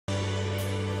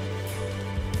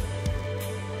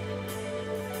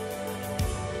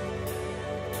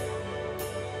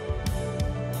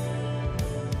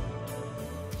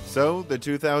So, the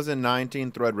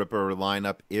 2019 Threadripper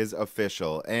lineup is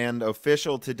official, and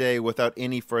official today without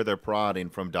any further prodding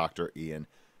from Dr. Ian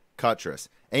Cutress.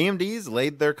 AMD's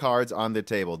laid their cards on the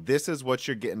table. This is what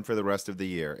you're getting for the rest of the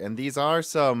year, and these are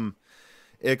some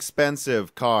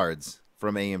expensive cards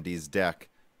from AMD's deck.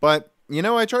 But, you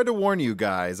know, I tried to warn you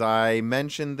guys. I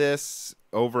mentioned this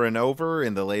over and over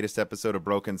in the latest episode of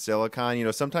Broken Silicon. You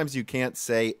know, sometimes you can't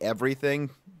say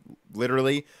everything.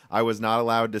 Literally, I was not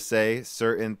allowed to say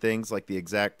certain things like the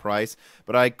exact price,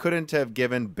 but I couldn't have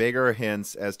given bigger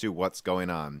hints as to what's going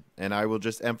on. And I will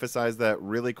just emphasize that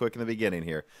really quick in the beginning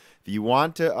here. If you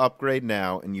want to upgrade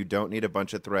now and you don't need a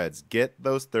bunch of threads, get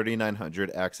those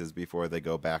 3900Xs before they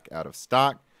go back out of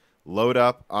stock. Load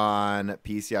up on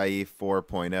PCIe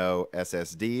 4.0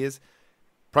 SSDs.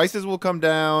 Prices will come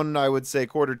down, I would say,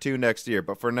 Q2 next year.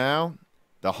 But for now,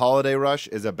 the holiday rush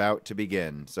is about to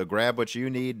begin, so grab what you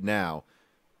need now.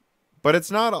 But it's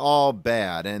not all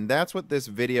bad, and that's what this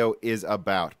video is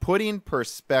about, putting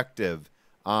perspective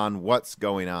on what's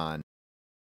going on.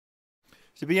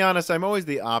 To be honest, I'm always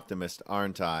the optimist,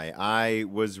 aren't I? I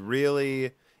was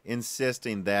really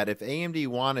insisting that if AMD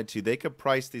wanted to, they could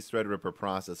price these Threadripper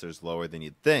processors lower than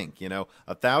you'd think. You know,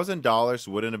 $1,000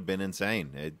 wouldn't have been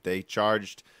insane. They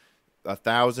charged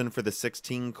 $1,000 for the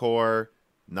 16-core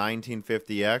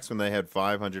 1950X when they had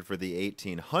 $500 for the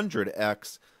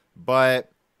 1800X,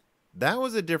 but that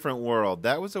was a different world.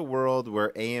 That was a world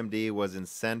where AMD was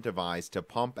incentivized to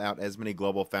pump out as many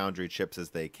Global Foundry chips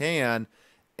as they can,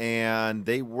 and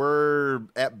they were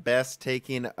at best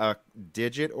taking a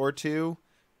digit or two,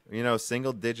 you know,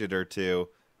 single digit or two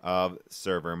of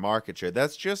server market share.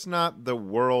 That's just not the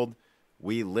world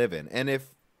we live in. And if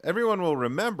everyone will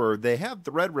remember, they have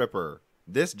Threadripper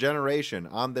this generation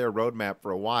on their roadmap for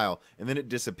a while, and then it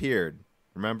disappeared.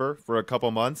 Remember? For a couple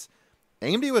months?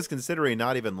 AMD was considering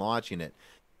not even launching it.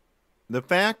 The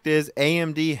fact is,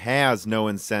 AMD has no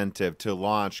incentive to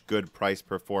launch good price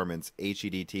performance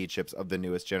HEDT chips of the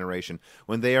newest generation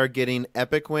when they are getting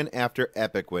epic win after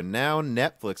epic win. Now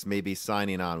Netflix may be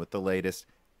signing on with the latest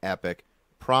epic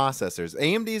processors.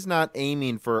 AMD's not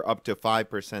aiming for up to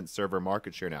 5% server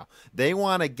market share now. They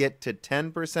want to get to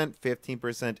 10%,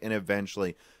 15%, and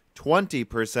eventually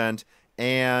 20%,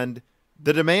 and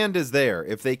the demand is there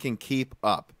if they can keep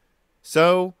up.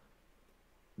 So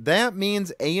that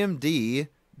means AMD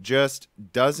just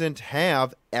doesn't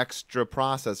have extra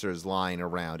processors lying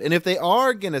around. And if they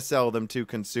are going to sell them to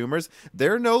consumers,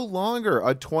 they're no longer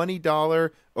a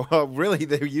 $20, well, really,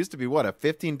 they used to be, what, a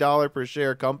 $15 per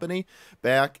share company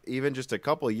back even just a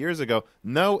couple of years ago.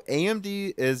 No,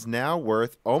 AMD is now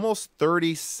worth almost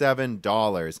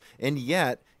 $37. And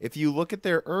yet, if you look at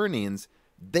their earnings,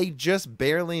 they just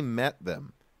barely met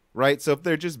them, right? So if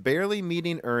they're just barely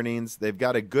meeting earnings, they've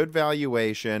got a good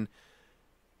valuation,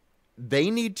 they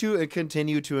need to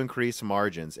continue to increase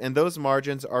margins, and those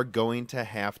margins are going to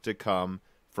have to come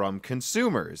from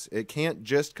consumers. It can't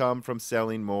just come from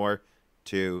selling more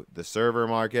to the server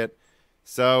market.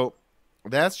 So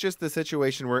that's just the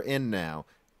situation we're in now.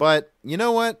 But you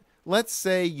know what? Let's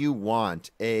say you want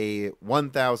a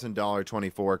 $1,000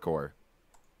 24 core.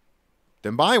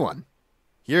 Then buy one.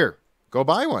 Here, go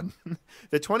buy one.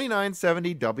 The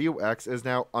 2970WX is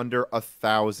now under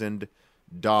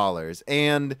 $1,000.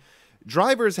 And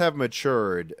drivers have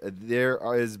matured. There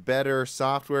is better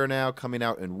software now coming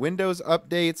out in Windows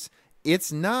updates.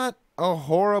 It's not a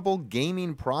horrible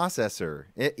gaming processor.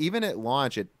 Even at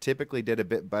launch, it typically did a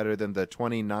bit better than the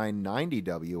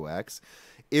 2990WX.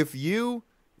 If you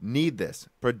need this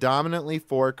predominantly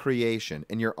for creation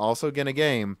and you're also going to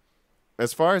game,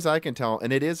 as far as I can tell,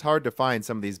 and it is hard to find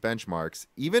some of these benchmarks,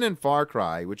 even in Far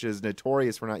Cry, which is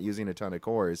notorious for not using a ton of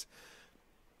cores,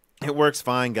 it works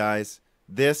fine, guys.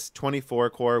 This 24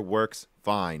 core works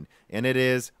fine, and it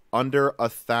is under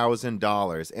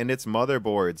 $1,000, and its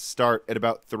motherboards start at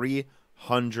about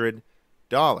 $300,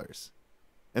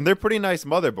 and they're pretty nice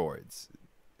motherboards.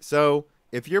 So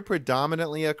if you're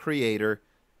predominantly a creator,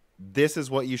 this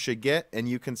is what you should get, and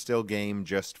you can still game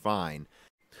just fine.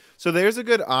 So there's a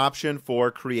good option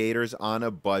for creators on a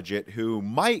budget who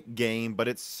might game, but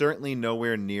it's certainly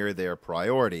nowhere near their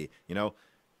priority. You know,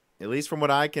 at least from what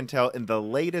I can tell, in the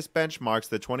latest benchmarks,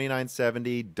 the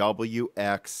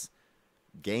 2970WX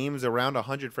games around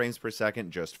 100 frames per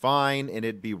second just fine, and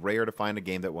it'd be rare to find a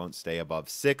game that won't stay above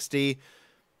 60.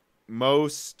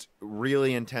 Most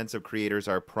really intensive creators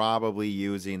are probably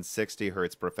using 60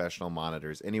 hertz professional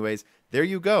monitors. Anyways, there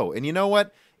you go. And you know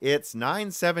what? It's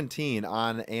 $917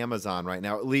 on Amazon right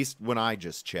now, at least when I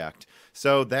just checked.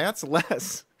 So that's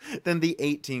less than the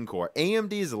 18-core.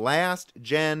 AMD's last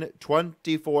gen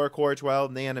 24-core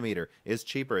 12 nanometer is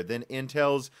cheaper than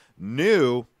Intel's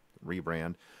new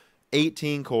rebrand,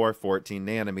 18-core,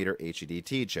 14-nanometer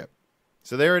HEDT chip.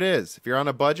 So there it is. If you're on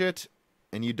a budget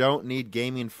and you don't need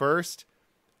gaming first,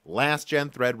 last-gen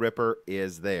Threadripper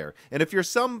is there. And if you're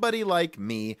somebody like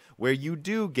me, where you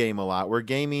do game a lot, where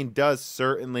gaming does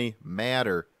certainly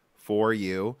matter for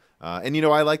you, and you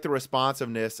know, I like the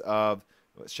responsiveness of,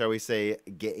 shall we say,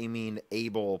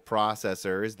 gaming-able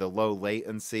processors, the low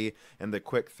latency and the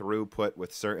quick throughput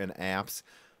with certain apps,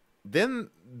 then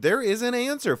there is an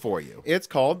answer for you. It's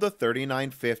called the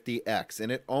 3950X,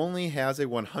 and it only has a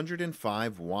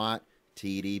 105-watt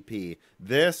TDP.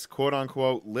 This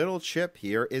quote-unquote little chip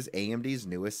here is AMD's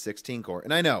newest 16-core.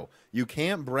 And I know, you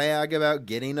can't brag about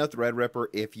getting a Threadripper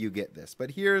if you get this,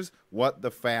 but here's what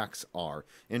the facts are.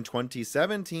 In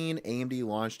 2017, AMD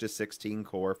launched a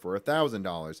 16-core for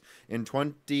 $1,000. In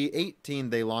 2018,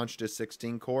 they launched a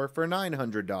 16-core for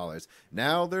 $900.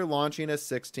 Now they're launching a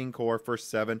 16-core for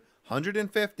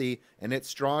 $750, and it's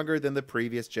stronger than the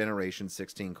previous generation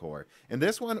 16-core. And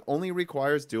this one only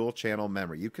requires dual channel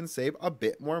memory. You can save a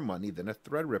bit more money than a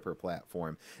Threadripper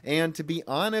platform. And to be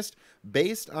honest,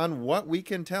 based on what we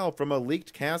can tell from a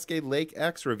leaked Cascade Lake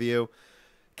X review,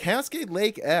 Cascade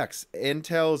Lake X,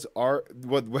 Intel's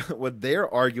what they're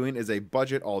arguing is a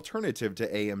budget alternative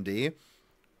to AMD,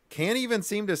 can't even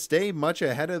seem to stay much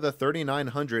ahead of the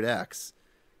 3900X.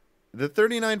 The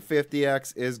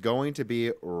 3950X is going to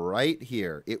be right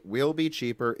here. It will be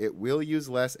cheaper, it will use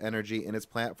less energy, and its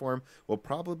platform will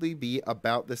probably be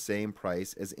about the same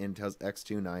price as Intel's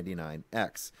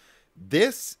X299X.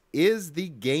 This is the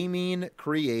gaming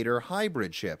creator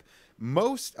hybrid chip.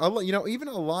 Even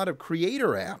a lot of creator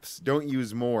apps don't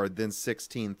use more than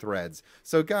 16 threads.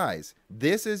 So guys,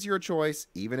 this is your choice,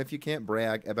 even if you can't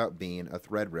brag about being a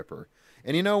Threadripper.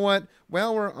 And you know what?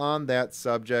 While we're on that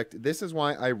subject, this is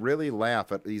why I really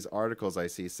laugh at these articles I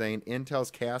see saying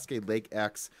Intel's Cascade Lake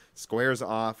X squares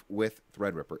off with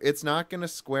Threadripper. It's not going to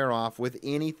square off with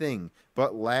anything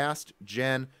but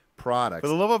last-gen products. For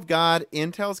the love of God,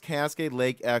 Intel's Cascade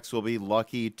Lake X will be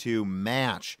lucky to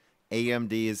match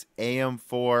AMD's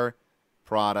AM4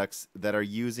 products that are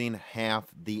using half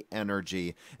the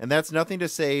energy. And that's nothing to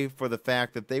say for the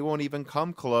fact that they won't even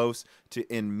come close to,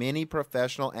 in many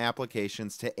professional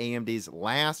applications, to AMD's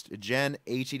last gen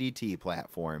HEDT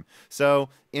platform. So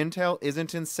Intel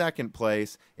isn't in second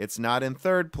place, it's not in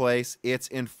third place, it's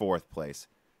in fourth place.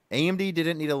 AMD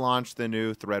didn't need to launch the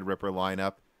new Threadripper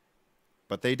lineup,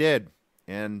 but they did.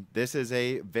 And this is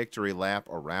a victory lap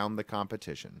around the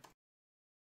competition.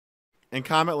 And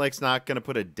Comet Lake's not going to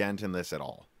put a dent in this at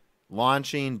all.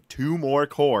 Launching 2 more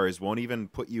cores won't even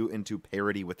put you into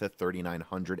parity with the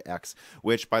 3900X,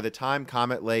 which by the time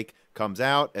Comet Lake comes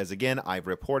out, as again, I've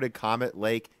reported Comet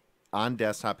Lake on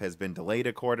desktop has been delayed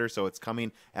a quarter, so it's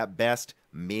coming at best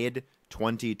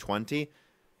mid-2020.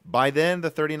 By then,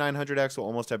 the 3900X will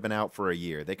almost have been out for a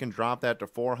year. They can drop that to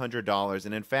 $400,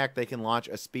 and in fact, they can launch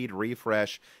a speed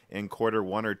refresh in quarter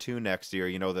 1 or 2 next year.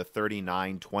 You know, the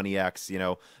 3920X, you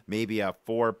know, maybe a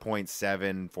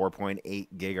 4.7, 4.8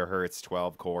 gigahertz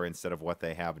 12-core instead of what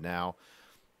they have now,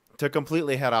 to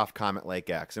completely head off Comet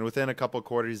Lake X. And within a couple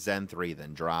quarters, Zen 3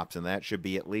 then drops, and that should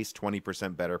be at least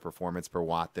 20% better performance per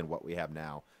watt than what we have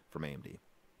now from AMD.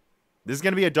 This is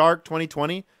going to be a dark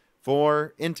 2020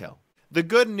 for Intel. The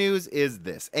good news is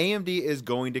this. AMD is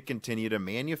going to continue to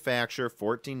manufacture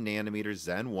 14nm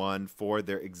Zen 1 for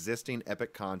their existing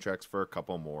EPYC contracts for a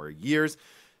couple more years.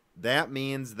 That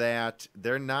means that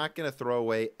they're not going to throw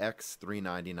away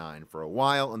X399 for a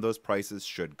while, and those prices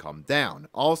should come down.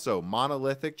 Also,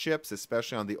 monolithic chips,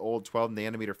 especially on the old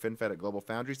 12nm FinFET at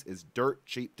GlobalFoundries, is dirt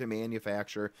cheap to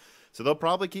manufacture, so they'll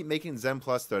probably keep making Zen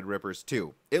Plus Threadrippers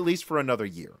too, at least for another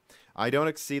year. I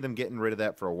don't see them getting rid of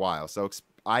that for a while, so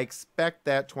I expect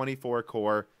that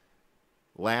 24-core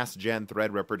last-gen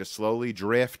Threadripper to slowly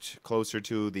drift closer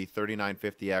to the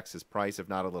 3950X's price, if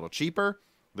not a little cheaper.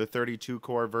 The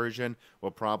 32-core version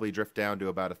will probably drift down to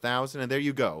about $1,000, and there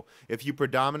you go. If you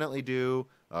predominantly do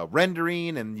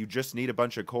rendering and you just need a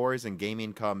bunch of cores and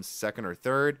gaming comes second or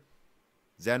third,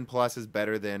 Zen Plus is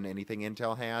better than anything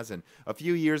Intel has, and a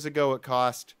few years ago it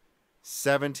cost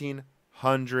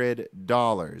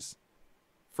 $1,700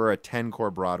 for a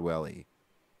 10-core Broadwell E.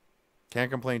 Can't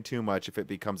complain too much if it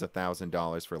becomes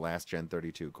 $1,000 for last-gen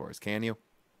 32 cores, can you?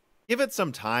 Give it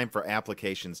some time for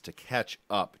applications to catch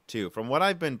up, too. From what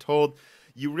I've been told,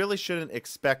 you really shouldn't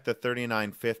expect the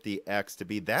 3950X to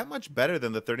be that much better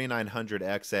than the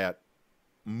 3900X at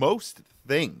most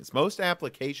things. Most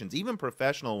applications, even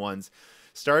professional ones,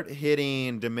 start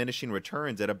hitting diminishing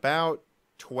returns at about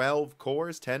 12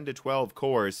 cores, 10 to 12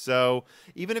 cores. So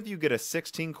even if you get a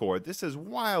 16 core, this is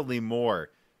wildly more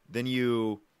than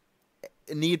you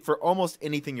need for almost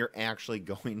anything you're actually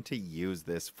going to use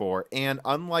this for. And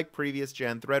unlike previous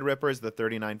gen Threadrippers, the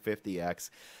 3950X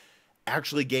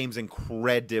actually games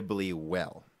incredibly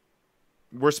well.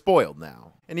 We're spoiled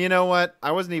now. And you know what?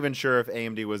 I wasn't even sure if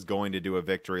AMD was going to do a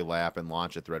victory lap and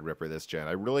launch a Threadripper this gen.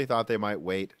 I really thought they might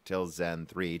wait till Zen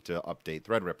 3 to update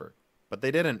Threadripper. But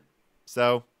they didn't.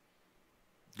 So,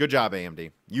 good job,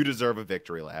 AMD. You deserve a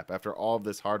victory lap after all of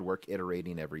this hard work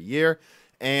iterating every year.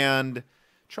 And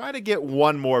try to get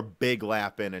one more big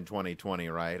lap in 2020,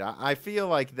 right? I feel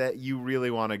like that you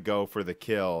really want to go for the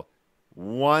kill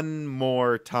one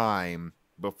more time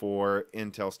before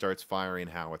Intel starts firing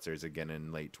howitzers again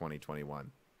in late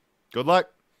 2021. Good luck,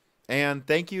 and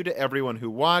thank you to everyone who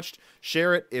watched.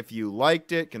 Share it if you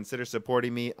liked it. Consider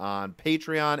supporting me on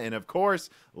Patreon, and of course,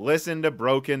 listen to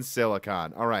Broken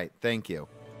Silicon. All right, thank you.